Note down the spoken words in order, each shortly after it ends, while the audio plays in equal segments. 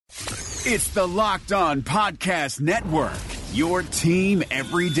It's the Locked On Podcast Network, your team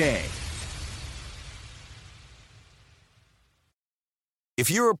every day.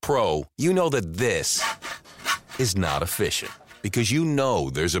 If you're a pro, you know that this is not efficient because you know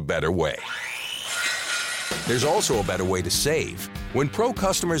there's a better way. There's also a better way to save. When pro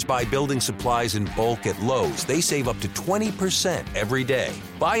customers buy building supplies in bulk at Lowe's, they save up to 20% every day.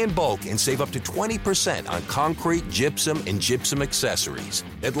 Buy in bulk and save up to 20% on concrete, gypsum, and gypsum accessories.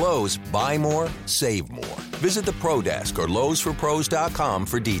 At Lowe's, buy more, save more. Visit the Pro Desk or Lowe'sForPros.com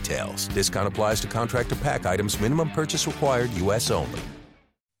for details. Discount applies to contract to pack items. Minimum purchase required. U.S. only.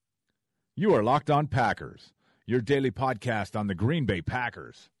 You are Locked On Packers, your daily podcast on the Green Bay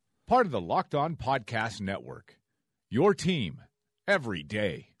Packers. Part of the Locked On Podcast Network, your team every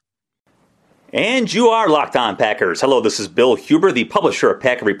day. And you are Locked On Packers. Hello, this is Bill Huber, the publisher of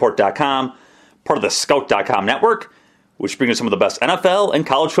PackerReport.com, part of the Scout.com network, which brings you some of the best NFL and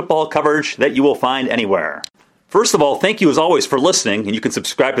college football coverage that you will find anywhere. First of all, thank you as always for listening, and you can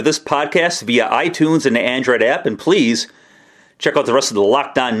subscribe to this podcast via iTunes and the Android app, and please check out the rest of the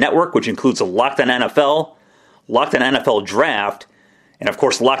Locked On network, which includes the Locked On NFL, Locked On NFL Draft, and of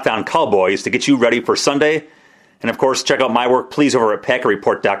course Locked On Cowboys to get you ready for Sunday. And of course, check out my work, please, over at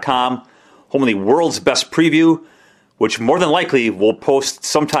PackerReport.com, home of the world's best preview, which more than likely will post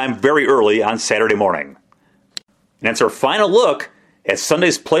sometime very early on Saturday morning. And that's our final look at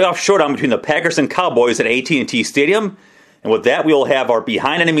Sunday's playoff showdown between the Packers and Cowboys at AT&T Stadium. And with that, we will have our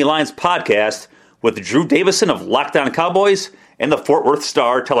Behind Enemy Lines podcast with Drew Davison of Locked On Cowboys and the Fort Worth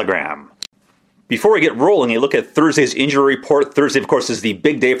Star-Telegram. Before we get rolling, you look at Thursday's injury report. Thursday, of course, is the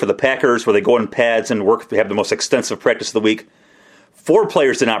big day for the Packers where they go in pads and work. They have the most extensive practice of the week. 4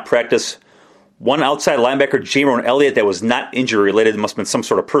 players did not practice. One outside linebacker, Jameron Elliott, that was not injury-related. There must have been some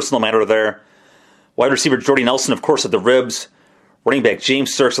sort of personal matter there. Wide receiver Jordy Nelson, of course, at the ribs. Running back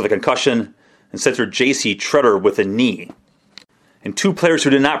James Sturks with a concussion. And center J.C. Tretter with a knee. And 2 players who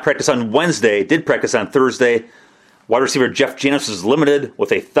did not practice on Wednesday did practice on Thursday. Wide receiver Jeff Janis was limited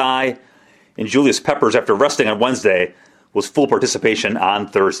with a thigh. And Julius Peppers, after resting on Wednesday, was full participation on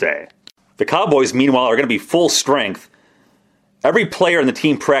Thursday. The Cowboys, meanwhile, are going to be full strength. Every player in the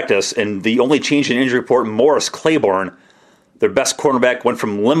team practiced, and the only change in injury report, Morris Claiborne, their best cornerback, went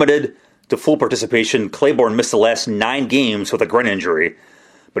from limited to full participation. Claiborne missed the last 9 games with a groin injury,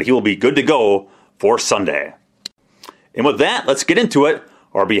 but he will be good to go for Sunday. And with that, let's get into it.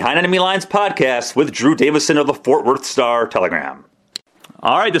 Our Behind Enemy Lines podcast with Drew Davison of the Fort Worth Star-Telegram.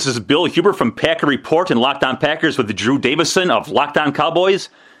 All right, this is Bill Huber from Packer Report and Locked On Packers with Drew Davison of Locked On Cowboys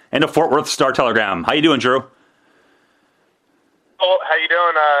and the Fort Worth Star-Telegram. How you doing, Drew? Well, how you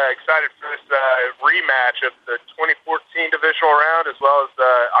doing? Excited for this rematch of the 2014 divisional round as well as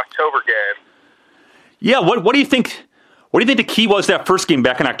the October game. Yeah, what do you think? What do you think the key was that first game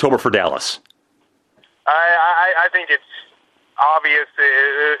back in October for Dallas? I think it's obvious.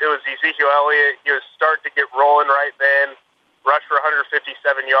 It was Ezekiel Elliott. He was starting to get rolling right then. Rushed for 157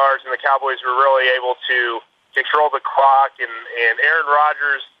 yards, and the Cowboys were really able to control the clock. And Aaron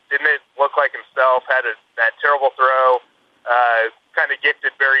Rodgers didn't look like himself. Had that terrible throw. Kind of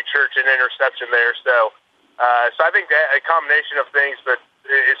gifted Barry Church an interception there. So I think that a combination of things, but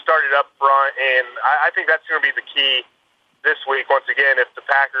it started up front, and I think that's going to be the key this week. Once again, if the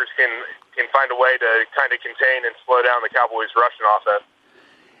Packers can find a way to kind of contain and slow down the Cowboys' rushing offense.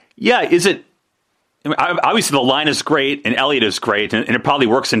 Yeah, is it? I mean, obviously, the line is great, and Elliott is great, and it probably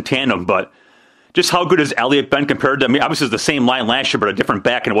works in tandem, but just how good has Elliott been compared to, I mean, obviously, it's the same line last year, but a different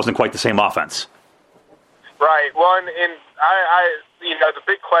back, and it wasn't quite the same offense. Right. Well, and the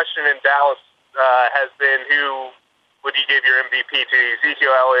big question in Dallas has been who would you give your MVP to,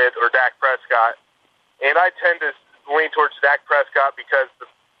 Ezekiel Elliott or Dak Prescott? And I tend to lean towards Dak Prescott because the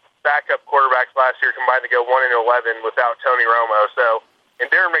backup quarterbacks last year combined to go 1-11 without Tony Romo. So, and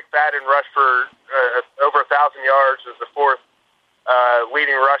Darren McFadden rushed for over 1,000 yards as the 4th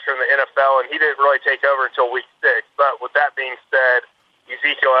leading rusher in the NFL, and he didn't really take over until week 6. But with that being said,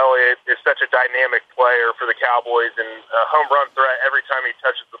 Ezekiel Elliott is such a dynamic player for the Cowboys and a home run threat every time he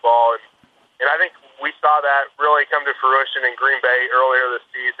touches the ball. And I think we saw that really come to fruition in Green Bay earlier this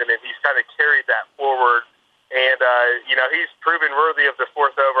season, and he's kind of carried that forward. And, he's proven worthy of the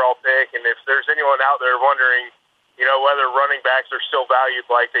 4th overall pick. And if there's anyone out there wondering, whether running backs are still valued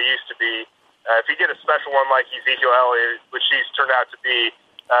like they used to be, if you get a special one like Ezekiel Elliott, which he's turned out to be,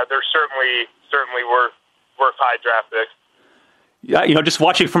 they're certainly worth high draft picks. Yeah, just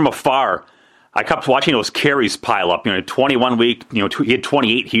watching from afar, I kept watching those carries pile up. 21 week, he had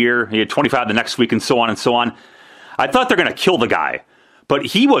 28 here, he had 25 the next week, and so on and so on. I thought they're going to kill the guy, but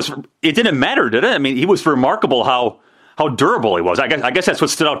it didn't matter, did it? I mean, he was remarkable how durable he was. I guess that's what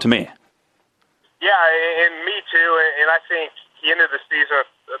stood out to me. Yeah, and me too. And I think he ended the season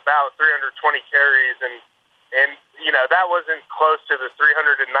with about 320 carries, and that wasn't close to the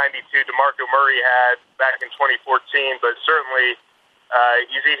 392 DeMarco Murray had back in 2014. But certainly,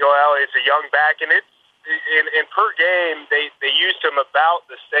 Ezekiel Elliott's a young back, and it's in per game they used him about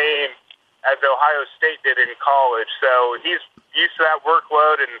the same as Ohio State did in college. So he's used to that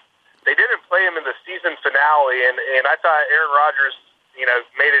workload, and they didn't play him in the season finale. And I thought Aaron Rodgers,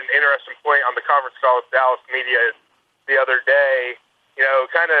 made an interesting point on the conference call with Dallas media the other day,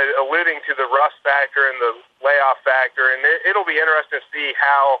 kind of alluding to the rust factor and the layoff factor. And it'll be interesting to see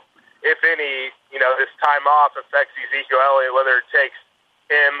how, if any, this time off affects Ezekiel Elliott, whether it takes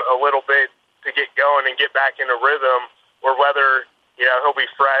him a little bit to get going and get back into rhythm, or whether, he'll be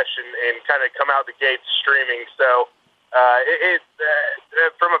fresh and kind of come out the gates streaming. So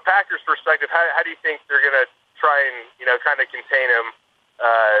from a Packers perspective, how do you think they're going to try and, kind of contain him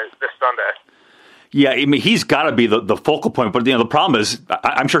this Sunday? Yeah, I mean, he's got to be the focal point. But, the problem is,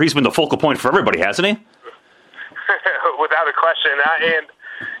 I'm sure he's been the focal point for everybody, hasn't he? Without a question. And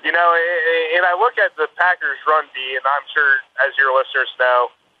I look at the Packers run D, and I'm sure, as your listeners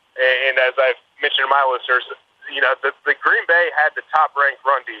know, and as I've mentioned to my listeners, the Green Bay had the top-ranked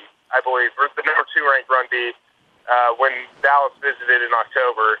run D, I believe, or the number 2 ranked run D when Dallas visited in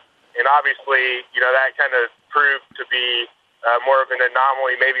October. And obviously, that kind of proved to be more of an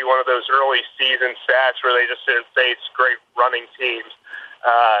anomaly, maybe one of those early season stats where they just didn't face great running teams,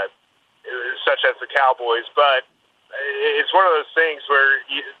 such as the Cowboys. But it's one of those things where,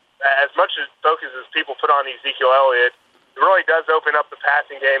 as much as focuses people put on Ezekiel Elliott, it really does open up the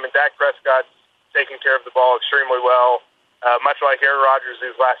passing game, and Dak Prescott's taking care of the ball extremely well, much like Aaron Rodgers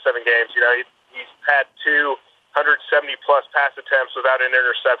in his last 7 games. He's had 270-plus pass attempts without an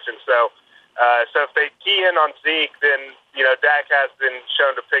interception. So if they key in on Zeke, then Dak has been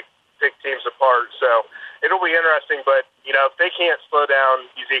shown to pick teams apart. So it'll be interesting. But if they can't slow down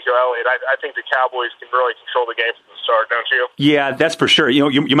Ezekiel Elliott, I think the Cowboys can really control the game from the start, don't you? Yeah, that's for sure.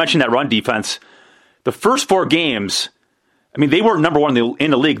 You mentioned that run defense. The first 4 games, I mean, they were number 1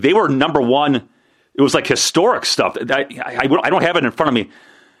 in the league. They were number 1. It was like historic stuff. I don't have it in front of me.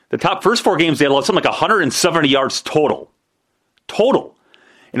 The first 4 games, they had something like 170 yards total.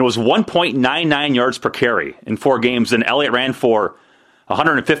 And it was 1.99 yards per carry in 4 games. And Elliott ran for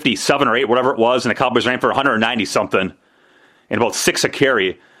 157 or 8, whatever it was, and the Cowboys ran for 190 something, and about 6 a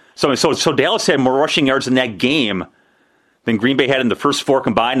carry. So Dallas had more rushing yards in that game than Green Bay had in the first 4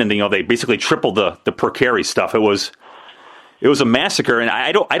 combined, and they basically tripled the per carry stuff. It was a massacre, and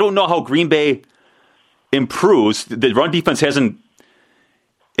I don't know how Green Bay improves. The run defense hasn't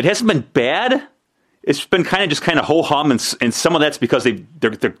been bad. It's been kind of ho-hum, and some of that's because their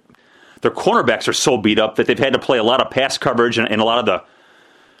cornerbacks are so beat up that they've had to play a lot of pass coverage and a lot of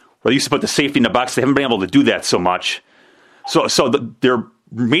they used to put the safety in the box. They haven't been able to do that so much. So their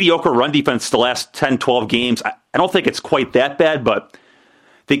mediocre run defense the last 10, 12 games, I don't think it's quite that bad, but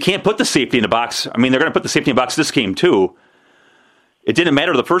they can't put the safety in the box. I mean, they're going to put the safety in the box this game too. It didn't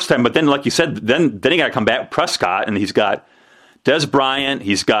matter the first time, but then, like you said, then he got to come back, Prescott, and he's got Des Bryant,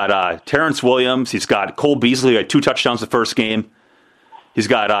 he's got Terrence Williams, he's got Cole Beasley, who had 2 touchdowns the first game. He's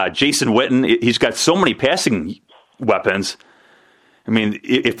got Jason Witten. He's got so many passing weapons. I mean,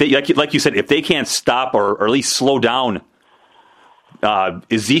 if they, like you said, if they can't stop or at least slow down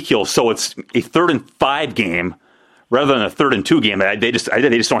Ezekiel, so it's a 3rd and 5 game rather than a 3rd and 2 game, they just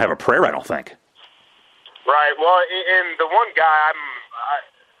don't have a prayer, I don't think. Right. Well, and the one guy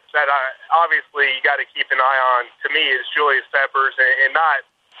that obviously you got to keep an eye on, to me, is Julius Peppers, and not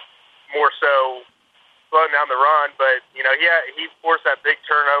more so slowing down the run, but he forced that big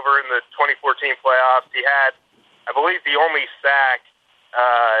turnover in the 2014 playoffs. He had, I believe, the only sack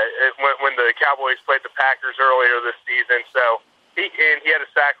when the Cowboys played the Packers earlier this season. So he had a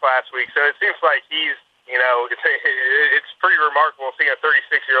sack last week. So it seems like he's, it's pretty remarkable seeing a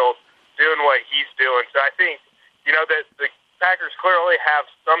 36-year-old doing what he's doing. So I think, that the Packers clearly have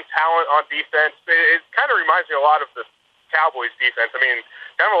some talent on defense. It kind of reminds me a lot of the Cowboys defense. I mean,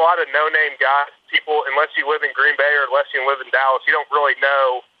 kind of a lot of no-name guys. People, unless you live in Green Bay or unless you live in Dallas, you don't really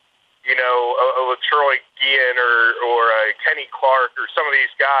know, a LaTroy Guion or a Kenny Clark or some of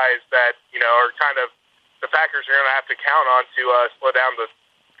these guys that, are kind of the Packers are going to have to count on to slow down the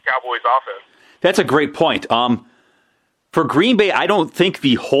Cowboys offense. That's a great point. For Green Bay, I don't think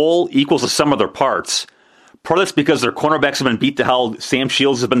the whole equals the sum of their parts. Part of that's because their cornerbacks have been beat to hell. Sam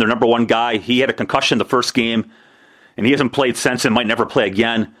Shields has been their number 1 guy. He had a concussion the first game, and he hasn't played since and might never play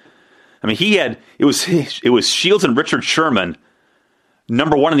again. I mean, it was Shields and Richard Sherman,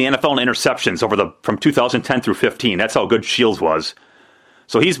 number 1 in the NFL in interceptions from 2010 through 15. That's how good Shields was.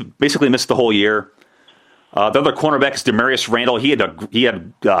 So he's basically missed the whole year. The other cornerback is Demarius Randall. He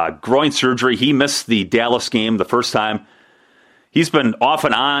had groin surgery. He missed the Dallas game the first time. He's been off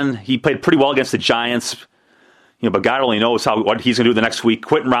and on. He played pretty well against the Giants, but God only knows what he's going to do the next week.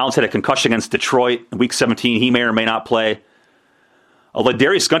 Quentin Rounds had a concussion against Detroit in Week 17. He may or may not play.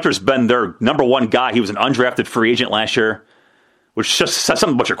 Ladarius Gunter's been their number one guy. He was an undrafted free agent last year, which just says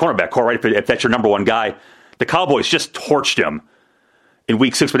something about your cornerback core, right? If that's your number one guy. The Cowboys just torched him in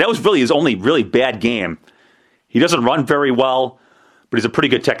Week 6, but that was really his only really bad game. He doesn't run very well, but he's a pretty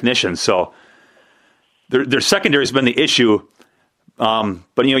good technician. So their secondary has been the issue.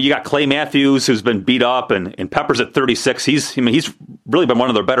 But you got Clay Matthews, who's been beat up, and Peppers at 36. He's really been one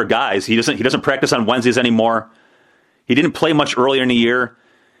of their better guys. He doesn't practice on Wednesdays anymore. He didn't play much earlier in the year.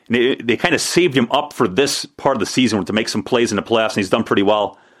 And they kind of saved him up for this part of the season to make some plays in the playoffs, and he's done pretty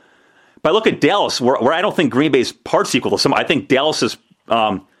well. But I look at Dallas, where I don't think Green Bay's parts equal to some. I think Dallas is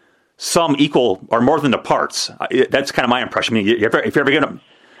some equal or more than the parts. That's kind of my impression. I mean, if you ever get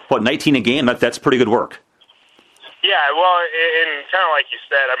 19 a game, that's pretty good work. Yeah, well, and kind of like you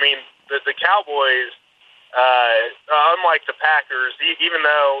said, I mean, the Cowboys, unlike the Packers, even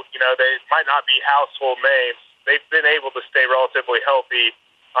though they might not be household names, they've been able to stay relatively healthy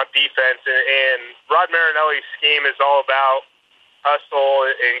on defense. And Rod Marinelli's scheme is all about hustle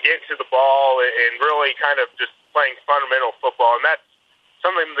and getting to the ball and really kind of just playing fundamental football. And that's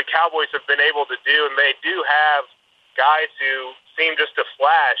something the Cowboys have been able to do. And they do have guys who seem just to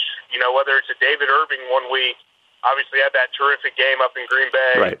flash, whether it's a David Irving one week, obviously had that terrific game up in Green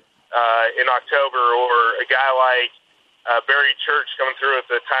Bay right. In October, or a guy like Barry Church coming through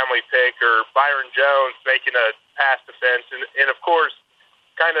with a timely pick, or Byron Jones making a pass defense. And of course,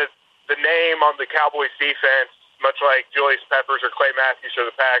 kind of the name on the Cowboys defense, much like Julius Peppers or Clay Matthews for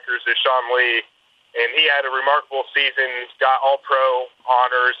the Packers, is Sean Lee. And he had a remarkable season, got All-Pro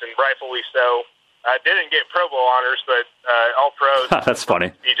honors, and rightfully so. Didn't get Pro Bowl honors, but All-Pro. That's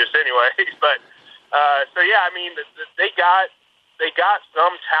funny. He just anyway. But so yeah, I mean, they got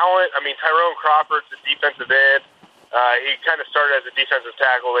some talent. I mean, Tyrone Crawford's a defensive end. He kind of started as a defensive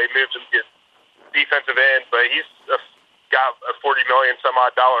tackle. They moved him to defensive end, but he's got a $40 million some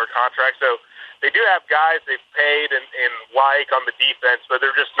odd dollar contract. So they do have guys they've paid and like on the defense, but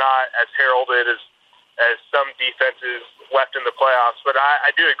they're just not as heralded as some defenses left in the playoffs. But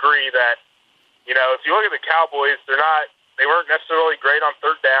I do agree that, if you look at the Cowboys, they weren't necessarily great on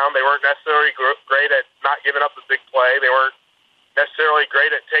third down. They weren't necessarily great at not giving up the big play. They weren't necessarily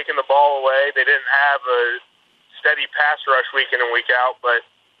great at taking the ball away. They didn't have a steady pass rush week in and week out. But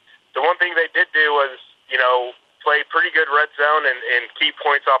the one thing they did do was, play pretty good red zone and keep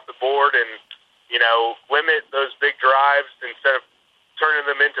points off the board and, limit those big drives instead of turning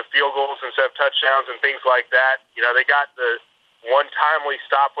them into field goals instead of touchdowns and things like that. They got the one timely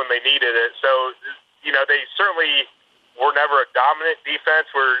stop when they needed it. So, they certainly were never a dominant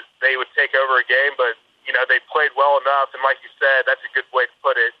defense where they would take over a game, but, they played well enough. And like you said, that's a good way to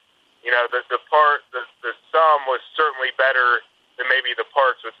put it. The sum was certainly better than maybe the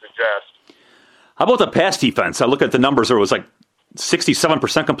parts would suggest. How about the pass defense? I look at the numbers. There was like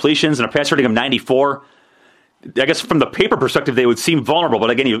 67% completions and a pass rating of 94. I guess from the paper perspective, they would seem vulnerable. But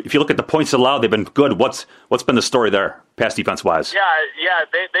again, if you look at the points allowed, they've been good. What's been the story there, pass defense wise? Yeah,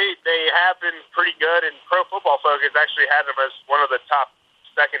 they have been pretty good. And Pro Football Focus actually had them as one of the top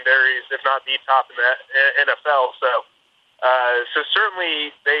secondaries, if not the top in the NFL. So certainly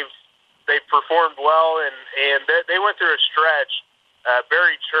they've performed well, and they went through a stretch.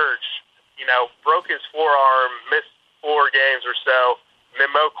 Barry Church, broke his forearm, missed 4 games or so. And then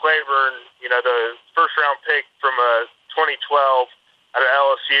Mo Claiborne, the first-round pick from 2012 out of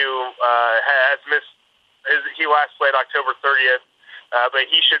LSU, has missed. He last played October 30th, but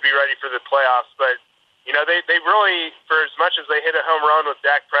he should be ready for the playoffs. But they really, for as much as they hit a home run with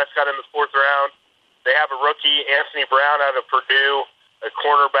Dak Prescott in the 4th round, they have a rookie, Anthony Brown, out of Purdue, a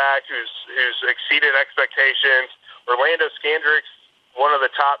cornerback who's exceeded expectations. Orlando Scandrick's one of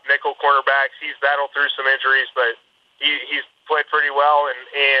the top nickel cornerbacks. He's battled through some injuries, but he's played pretty well.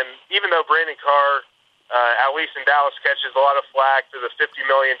 And even though Brandon Carr, at least in Dallas, catches a lot of flack for the $50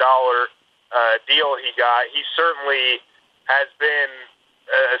 million deal he got, he certainly has been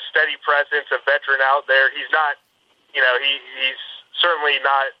a steady presence, a veteran out there. He's not, he's certainly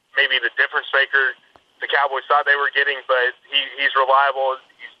not maybe the difference maker the Cowboys thought they were getting, but he's reliable.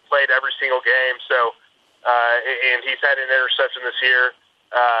 He's played every single game, so and he's had an interception this year.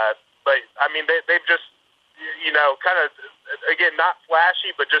 But I mean, they've just kind of, again, not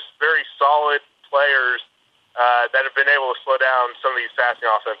flashy, but just very solid players that have been able to slow down some of these passing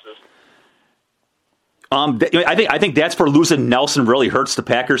offenses. I think that's where losing Nelson really hurts the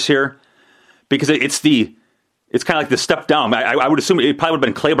Packers here, because it's kind of like the step down. I would assume it probably would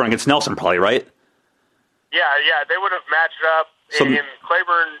have been Claiborne against Nelson, probably, right? Yeah, they would have matched up, and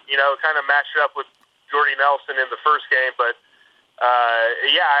Claiborne, kind of matched up with Jordy Nelson in the first game, but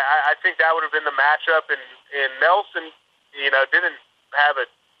I think that would have been the matchup, and Nelson, didn't have a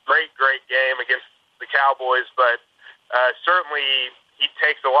great game against the Cowboys, but certainly he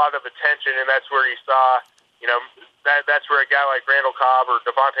takes a lot of attention, and that's where you saw, that's where a guy like Randall Cobb or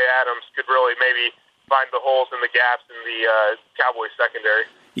Devontae Adams could really maybe find the holes and the gaps in the Cowboys secondary.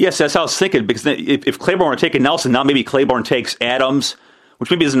 Yes, that's how I was thinking, because if Claiborne were taking Nelson, now maybe Claiborne takes Adams, which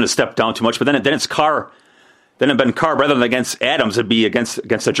maybe isn't a step down too much, but then it's Carr. Then it'd been Carr rather than against Adams. It'd be against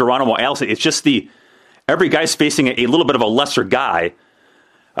a Geronimo Allison. It's just every guy's facing a little bit of a lesser guy.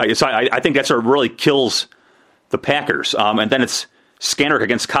 So I think that's what really kills the Packers. And then it's Scandrick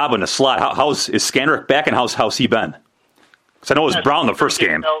against Cobb in the slot. Is Scandrick back, and how's he been? Because I know it was Brown the first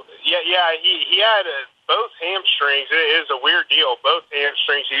game. He had both hamstrings. It is a weird deal. Both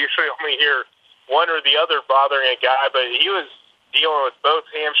hamstrings. You usually only hear one or the other bothering a guy, but he was dealing with both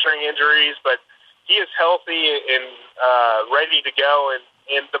hamstring injuries. But he is healthy and ready to go.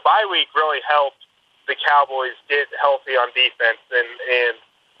 And the bye week really helped the Cowboys get healthy on defense. And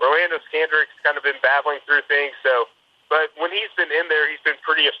Orlando Scandrick's kind of been battling through things. But when he's been in there, he's been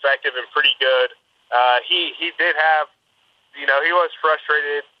pretty effective and pretty good. He did have, he was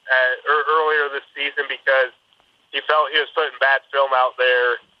frustrated earlier this season because he felt he was putting bad film out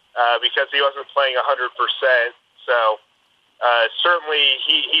there because he wasn't playing 100%. So certainly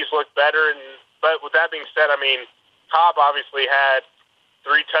he's looked better. But with that being said, Cobb obviously had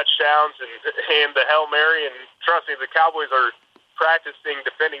 3 touchdowns and the Hail Mary. And trust me, the Cowboys are practicing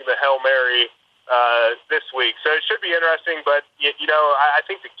defending the Hail Mary this week. So it should be interesting. But, I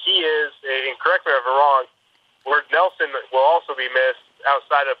think the key is, and correct me if I'm wrong, where Nelson will also be missed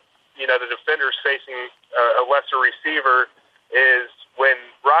outside of, the defenders facing a lesser receiver is when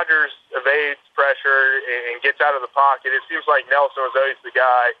Rodgers evades pressure and gets out of the pocket. It seems like Nelson was always the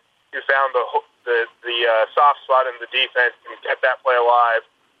guy who found the soft spot in the defense and kept that play alive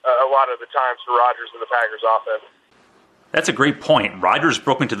a lot of the times for Rodgers and the Packers offense. That's a great point. Rodgers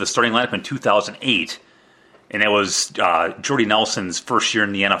broke into the starting lineup in 2008, and it was Jordy Nelson's first year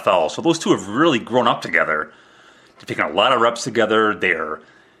in the NFL. So those two have really grown up together. They've taken a lot of reps together.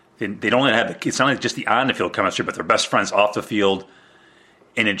 They don't have it's not just the on the field chemistry, but they're best friends off the field,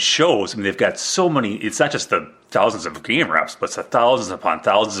 and it shows. They've got so many. It's not just the thousands of game reps, but it's the thousands upon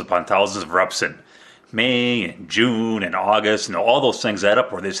thousands of reps in May and June and August, and all those things add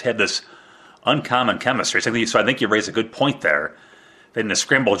up where they just had this uncommon chemistry. So I think you raised a good point there. That in the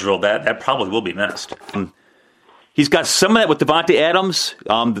scramble drill, that probably will be missed. He's got some of that with Devontae Adams.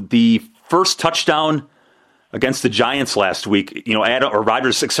 The first touchdown against the Giants last week,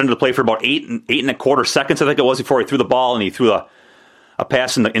 Rodgers extended the play for about eight and a quarter seconds, I think it was, before he threw the ball, and he threw a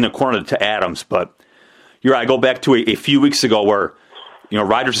pass in the corner to Adams. But you're right, I go back to a few weeks ago where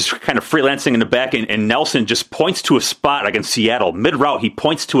Rodgers is kind of freelancing in the back, and Nelson just points to a spot against Seattle. Mid-route, he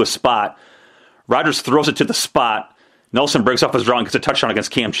points to a spot. Rodgers throws it to the spot. Nelson breaks off his draw and gets a touchdown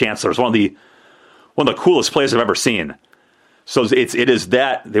against Cam Chancellor. It's one of the coolest plays I've ever seen. So it is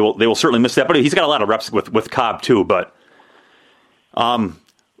that they will certainly miss that, but he's got a lot of reps with Cobb too. But I want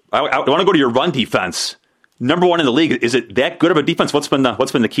to go to your run defense. Number 1 in the league. Is it that good of a defense? What's been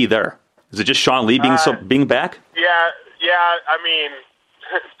the key there? Is it just Sean Lee being back? Yeah.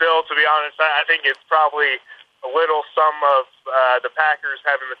 Bill, to be honest, I think it's probably a little some of the Packers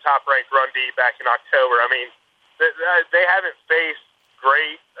having the top-ranked run D back in October. They haven't faced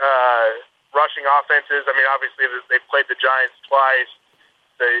great rushing offenses. Obviously they played the Giants twice.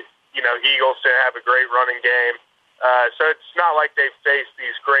 The Eagles didn't have a great running game, so it's not like they've faced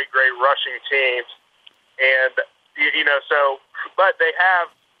these great rushing teams. And but they have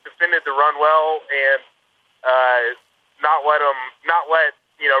defended the run well and not let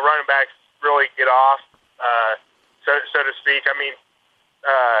running backs really get off, so to speak. Or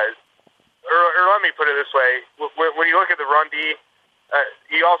let me put it this way: when you look at the run D.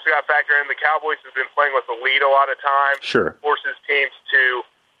 You also got to factor in the Cowboys have been playing with the lead a lot of times. Sure. Forces teams to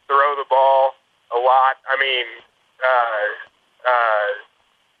throw the ball a lot.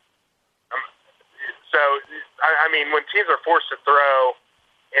 When teams are forced to throw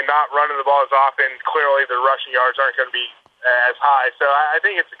and not running the ball as often, clearly the rushing yards aren't going to be as high. So I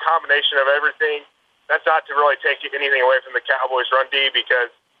think it's a combination of everything. That's not to really take anything away from the Cowboys' run D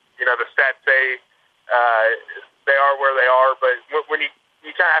because, the stats say they are where they are, but when you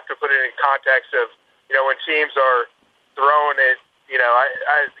kind of have to put it in context of, when teams are throwing it,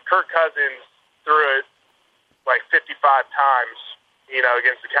 Kirk Cousins threw it like 55 times,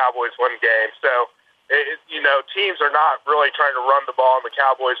 against the Cowboys one game. So, teams are not really trying to run the ball on the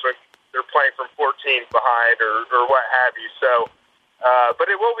Cowboys when they're playing from 14 behind or what have you. So,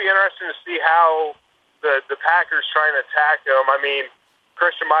 but it will be interesting to see how the Packers try and attack them. I mean,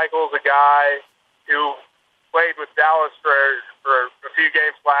 Christian Michael's a guy who played with Dallas for a few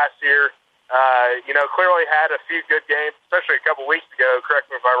games last year. Clearly had a few good games, especially a couple weeks ago. Correct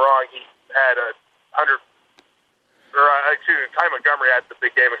me if I'm wrong. He had Ty Montgomery had the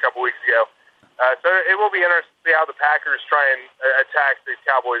big game a couple weeks ago. So it will be interesting to see how the Packers try and attack the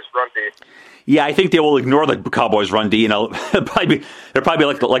Cowboys' run D. Yeah, I think they will ignore the Cowboys' run D. They'll probably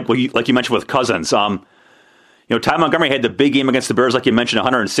like you mentioned with Cousins. Ty Montgomery had the big game against the Bears, like you mentioned,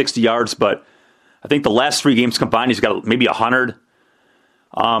 160 yards, but I think the last 3 games combined, he's got maybe 100.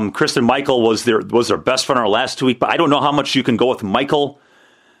 Christian Michael was their best runner last 2 weeks, but I don't know how much you can go with Michael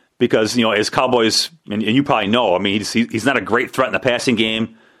because, as Cowboys, and you probably know, I mean, he's not a great threat in the passing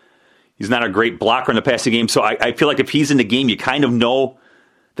game. He's not a great blocker in the passing game. So I feel like if he's in the game, you kind of know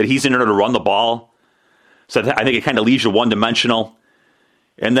that he's in there to run the ball. So I think it kind of leaves you one-dimensional.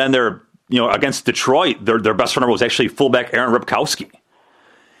 And then they're, against Detroit, their best runner was actually fullback Aaron Ripkowski.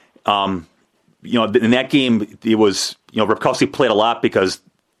 In that game, it was, Ripkowski played a lot because,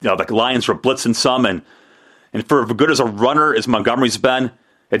 the Lions were blitzing some. And for good as a runner as Montgomery's been,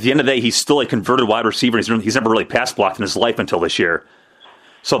 at the end of the day, he's still a converted wide receiver. He's never really pass blocked in his life until this year.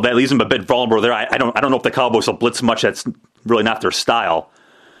 So that leaves him a bit vulnerable there. I don't know if the Cowboys will blitz much. That's really not their style.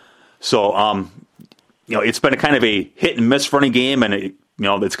 So, it's been a kind of a hit and miss running game, and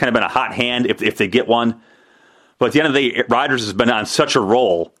it's kind of been a hot hand if they get one. But at the end of the day, Rodgers has been on such a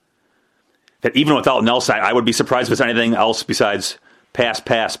roll that even without Nelson, I would be surprised if it's anything else besides pass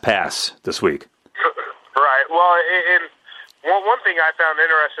this week. Right. Well, one thing I found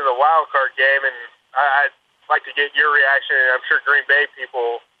interesting in the wild card game, and I'd like to get your reaction, and I'm sure Green Bay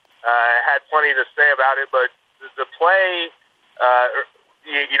people had plenty to say about it, but the play,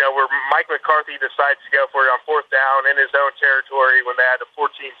 where Mike McCarthy decides to go for it on 4th down in his own territory when they had a 14-6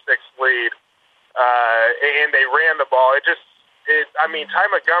 lead, and they ran the ball. Ty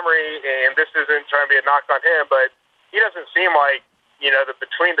Montgomery, and this isn't trying to be a knock on him, but he doesn't seem like,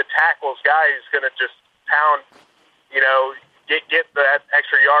 between the tackles guy who's going to just pound, get that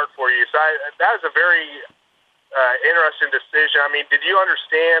extra yard for you. So that was a very interesting decision. I mean, did you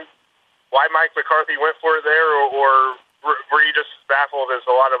understand why Mike McCarthy went for it there, or were you just as baffled as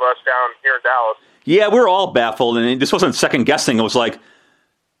a lot of us down here in Dallas? Yeah, we were all baffled, and this wasn't second guessing. It was like,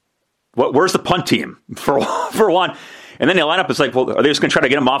 where's the punt team for one? And then they line up. It's like, well, are they just going to try to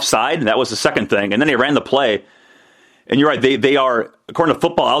get him offside? And that was the second thing. And then they ran the play. And you're right. They are, according to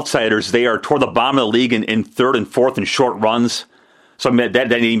Football Outsiders, they are toward the bottom of the league in 3rd and 4th and short runs. So I mean, that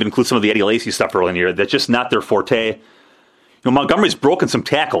didn't even include some of the Eddie Lacy stuff early in the year. That's just not their forte. Montgomery's broken some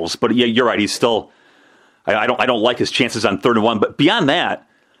tackles, but yeah, you're right. He's still. I don't like his chances on 3rd and 1. But beyond that,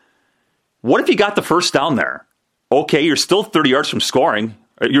 what if you got the first down there? Okay, you're still 30 yards from scoring.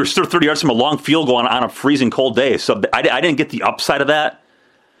 You're still 30 yards from a long field goal on a freezing cold day. So I didn't get the upside of that.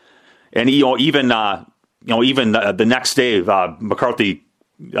 And even the next day, McCarthy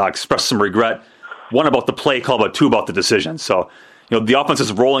expressed some regret. One about the play call, but 2 about the decision. So the offense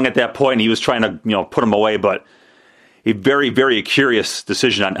is rolling at that point, and he was trying to put him away. But a very, very curious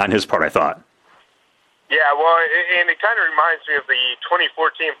decision on his part, I thought. Yeah, well, and it kind of reminds me of the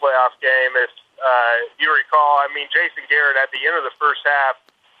 2014 playoff game. If you recall, I mean, Jason Garrett at the end of the first half,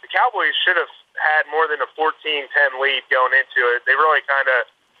 the Cowboys should have had more than a 14-10 lead going into it. They really kind of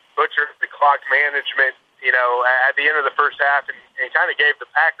butchered the clock management, at the end of the first half and kind of gave the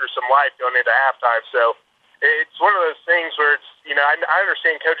Packers some life going into halftime. So it's one of those things where it's, I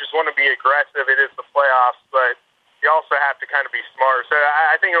understand coaches want to be aggressive. It is the playoffs, but you also have to kind of be smart. So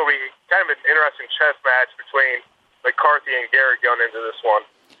I think it'll be kind of an interesting chess match between McCarthy and Garrett going into this one.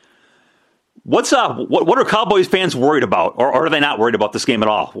 What's what are Cowboys fans worried about, or are they not worried about this game at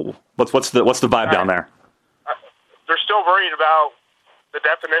all? What's the vibe down there? They're still worried about the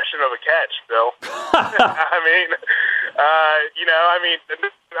definition of a catch, Bill.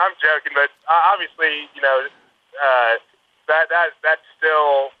 I'm joking, but obviously, that's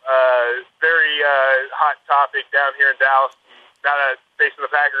still very hot topic down here in Dallas. Now that facing the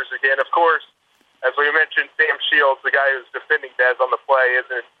Packers again, of course, as we mentioned, Sam Shields, the guy who's defending Dez on the play,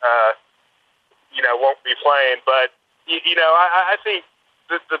 isn't won't be playing. But I think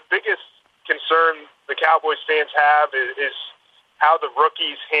the biggest concern the Cowboys fans have is how the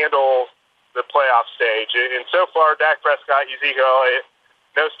rookies handle the playoff stage. And so far, Dak Prescott, Ezekiel Elliott,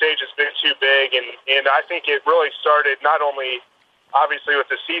 no stage has been too big. And I think it really started not only, obviously, with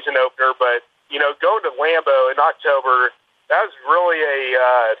the season opener, but, going to Lambeau in October, that was really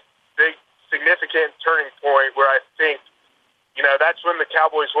a big, significant turning point where I think, that's when the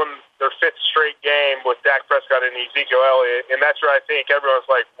Cowboys won their 5th straight game with Dak Prescott and Ezekiel Elliott, and that's where I think everyone's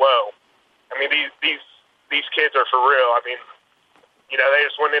like, whoa. I mean, these kids are for real. I mean, they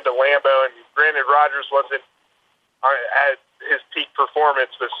just went into Lambeau, and granted, Rodgers wasn't at his peak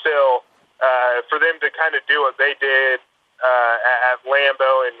performance, but still, for them to kind of do what they did at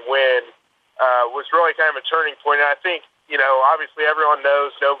Lambeau and win was really kind of a turning point. And I think, obviously everyone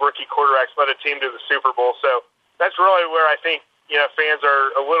knows no rookie quarterbacks led a team to the Super Bowl, so that's really where I think, fans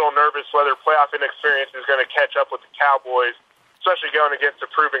are a little nervous whether playoff inexperience is going to catch up with the Cowboys, especially going against a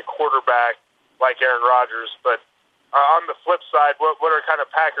proven quarterback like Aaron Rodgers. But on the flip side, what are kind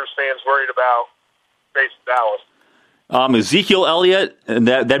of Packers fans worried about facing Dallas? Ezekiel Elliott, and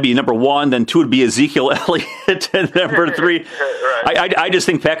that'd be number 1. Then 2 would be Ezekiel Elliott, and number 3. Right. I just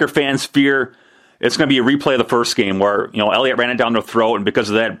think Packer fans fear it's going to be a replay of the first game where Elliott ran it down their throat, and because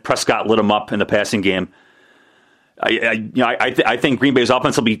of that, Prescott lit him up in the passing game. I think Green Bay's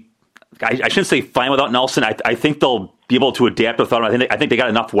offense will be, I shouldn't say fine without Nelson. I think they'll be able to adapt without him. I think they got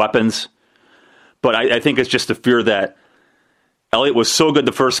enough weapons. But I think it's just the fear that Elliott was so good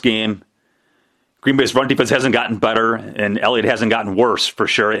the first game. Green Bay's run defense hasn't gotten better, and Elliott hasn't gotten worse for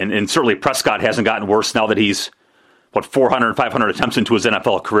sure. And certainly Prescott hasn't gotten worse now that he's, 400, 500 attempts into his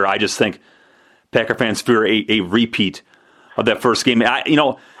NFL career. I just think Packer fans fear a repeat of that first game.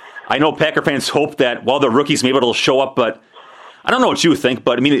 I know Packer fans hope that, the rookies maybe it'll show up, but I don't know what you think.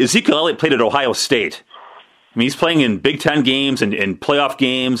 But, Ezekiel Elliott played at Ohio State. He's playing in Big Ten games and playoff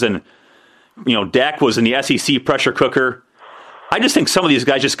games, and, Dak was in the SEC pressure cooker. I just think some of these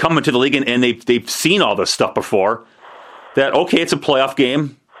guys just come into the league and they've seen all this stuff before. That, okay, it's a playoff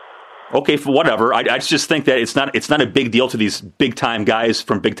game. Okay, for whatever. I just think that it's not a big deal to these big-time guys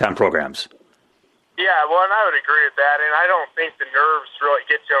from big-time programs. Yeah, well, and I would agree with that, and I don't think the nerves really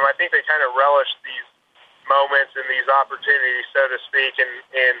get to them. I think they kind of relish these moments and these opportunities, so to speak,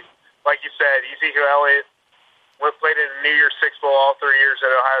 and like you said, Ezekiel Elliott played in the New Year's Six Bowl all 3 years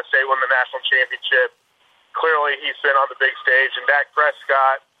at Ohio State, won the national championship. Clearly, he's been on the big stage, and Dak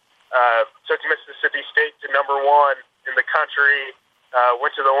Prescott took Mississippi State to number 1 in the country,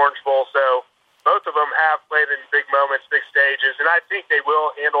 went to the Orange Bowl, so both of them have played in big moments, big stages, and I think they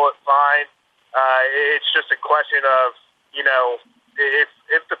will handle it fine. It's just a question of,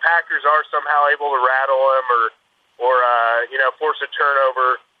 if the Packers are somehow able to rattle them or force a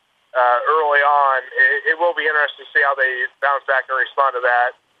turnover early on, it will be interesting to see how they bounce back and respond to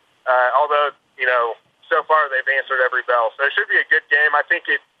that. Although, so far they've answered every bell, so it should be a good game. I think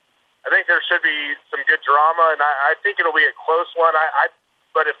there should be some good drama, and I think it'll be a close one.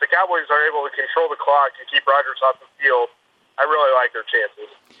 But if the Cowboys are able to control the clock and keep Rodgers off the field, I really like their chances.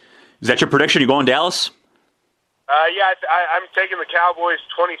 Is that your prediction? You going Dallas? Yeah, I'm taking the Cowboys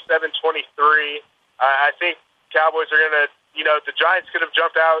 27-23. I think Cowboys are going to, the Giants could have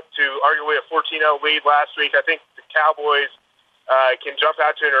jumped out to arguably a 14-0 lead last week. I think the Cowboys can jump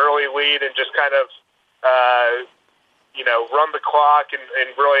out to an early lead and just kind of, run the clock and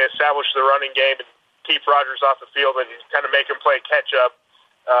really establish the running game and keep Rodgers off the field and kind of make him play catch-up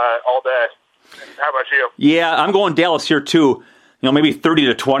all day. How about you? Yeah, I'm going Dallas here too. Maybe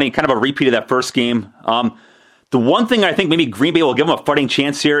 30-20, kind of a repeat of that first game. The one thing I think maybe Green Bay will give them a fighting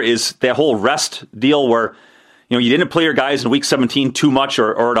chance here is that whole rest deal where, you didn't play your guys in Week 17 too much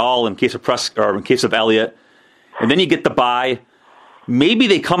or at all in case of Elliott, and then you get the bye. Maybe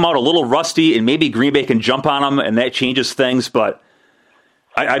they come out a little rusty, and maybe Green Bay can jump on them, and that changes things. But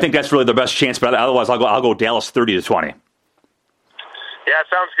I think that's really their best chance. But otherwise, I'll go Dallas 30-20. Yeah,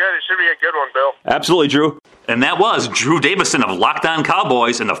 sounds good. It should be a good one, Bill. Absolutely, Drew. And that was Drew Davison of Locked On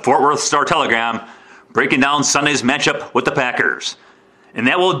Cowboys in the Fort Worth Star-Telegram, breaking down Sunday's matchup with the Packers. And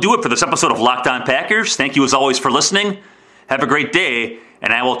that will do it for this episode of Locked On Packers. Thank you as always for listening. Have a great day,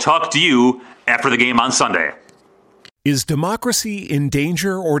 and I will talk to you after the game on Sunday. Is democracy in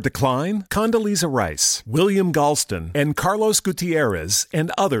danger or decline? Condoleezza Rice, William Galston, and Carlos Gutierrez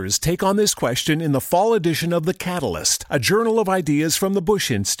and others take on this question in the fall edition of The Catalyst, a journal of ideas from the Bush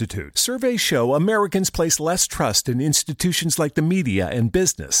Institute. Surveys show Americans place less trust in institutions like the media and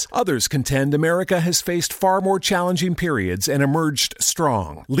business. Others contend America has faced far more challenging periods and emerged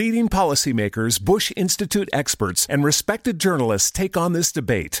strong. Leading policymakers, Bush Institute experts, and respected journalists take on this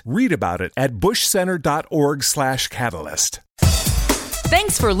debate. Read about it at bushcenter.org/catalyst.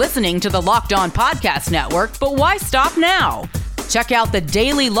 Thanks for listening to the Locked On Podcast Network, but why stop now? Check out the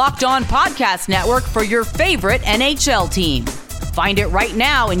daily Locked On Podcast Network for your favorite NHL team. Find it right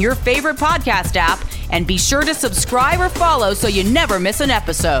now in your favorite podcast app and be sure to subscribe or follow so you never miss an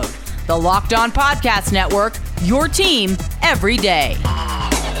episode. The Locked On Podcast Network, your team every day.